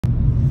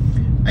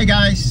Hey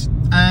guys,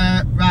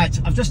 right,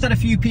 I've just had a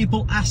few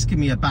people asking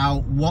me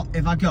about what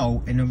if I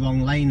go in the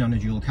wrong lane on a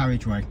dual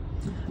carriageway.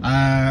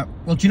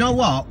 Well, do you know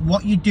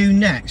what you do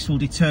next will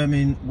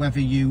determine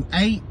whether you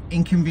A,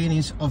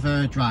 inconvenience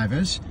other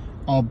drivers,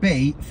 or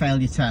B,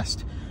 fail your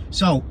test.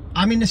 So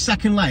I'm in the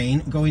second lane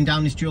going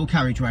down this dual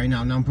carriageway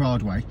now on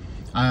Broadway,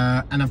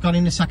 and I've gone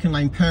in the second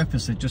lane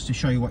purposely just to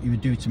show you what you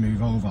would do to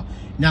move over.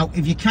 Now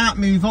if you can't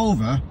move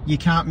over, you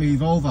can't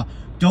move over.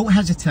 Don't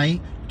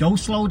hesitate, don't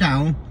slow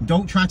down,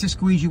 don't try to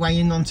squeeze your way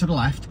in onto the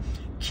left.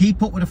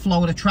 Keep up with the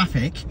flow of the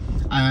traffic,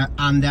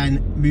 and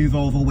then move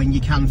over when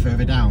you can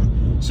further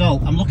down. So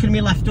I'm looking at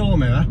my left door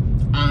mirror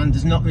and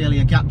there's not really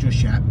a gap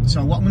just yet.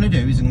 So what I'm going to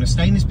do is I'm going to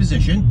stay in this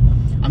position.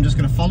 I'm just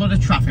going to follow the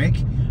traffic.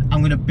 I'm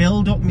going to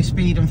build up my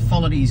speed and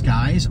follow these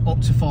guys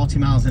up to 40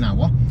 miles an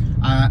hour.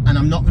 And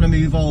I'm not going to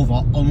move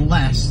over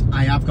unless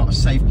I have got a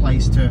safe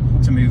place to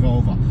move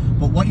over.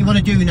 But what you want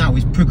to do now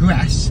is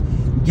progress,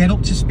 get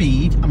up to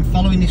speed. I'm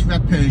following this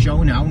red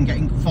Peugeot now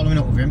and following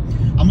up with him.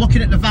 I'm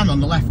looking at the van on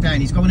the left there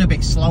and he's going a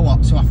bit slower,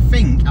 so I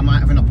think I might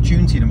have an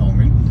opportunity in a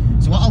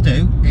moment. So what I'll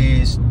do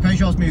is,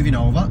 Peugeot's moving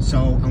over, so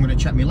I'm going to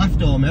check my left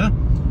door mirror,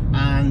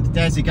 and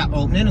there's the gap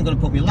opening. I'm going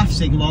to put my left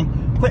signal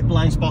on, quick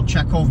blind spot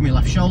check over my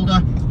left shoulder,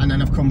 and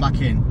then I've come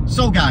back in.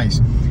 So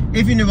guys,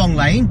 if you're in the wrong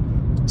lane,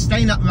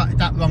 stay in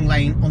that wrong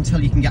lane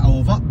until you can get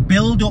over.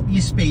 Build up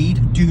your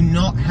speed. Do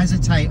not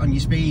hesitate on your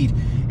speed.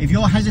 If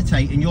you're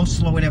hesitating, you're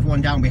slowing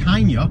everyone down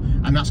behind you,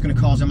 and that's going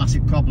to cause a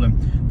massive problem.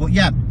 But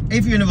yeah,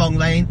 if you're in the wrong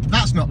lane,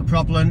 that's not the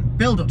problem.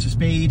 Build up to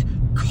speed.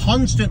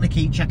 Constantly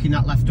keep checking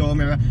that left door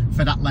mirror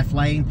for that left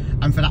lane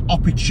and for that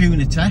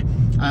opportunity,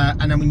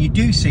 and then when you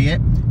do see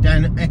it,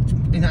 then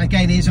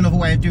again, here's another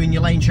way of doing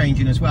your lane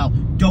changing as well.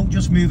 Don't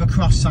just move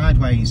across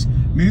sideways,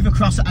 move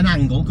across at an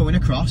angle going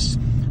across.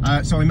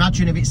 So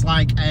imagine if it's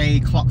like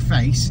a clock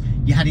face,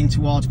 you're heading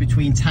towards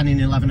between 10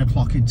 and 11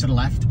 o'clock to the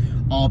left,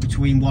 or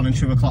between 1 and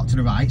 2 o'clock to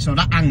the right, so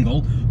that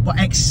angle, but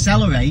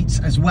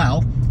accelerate as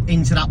well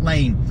into that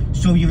lane,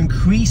 so you're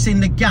increasing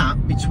the gap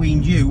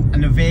between you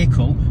and the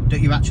vehicle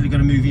that you're actually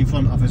going to move in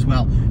front of as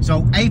well.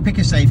 So A, pick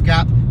a safe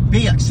gap,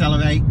 B,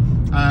 accelerate,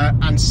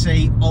 and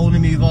C, only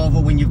move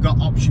over when you've got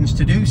options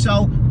to do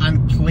so.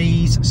 And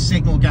please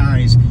signal,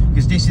 guys,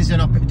 because this is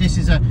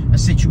a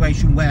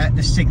situation where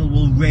the signal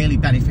will really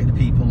benefit the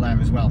people there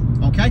as well.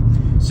 Okay,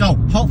 so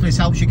hopefully this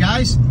helps you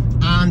guys,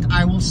 and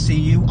I will see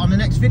you on the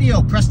next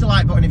video. Press the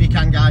like button if you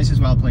can, guys, as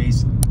well,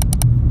 please.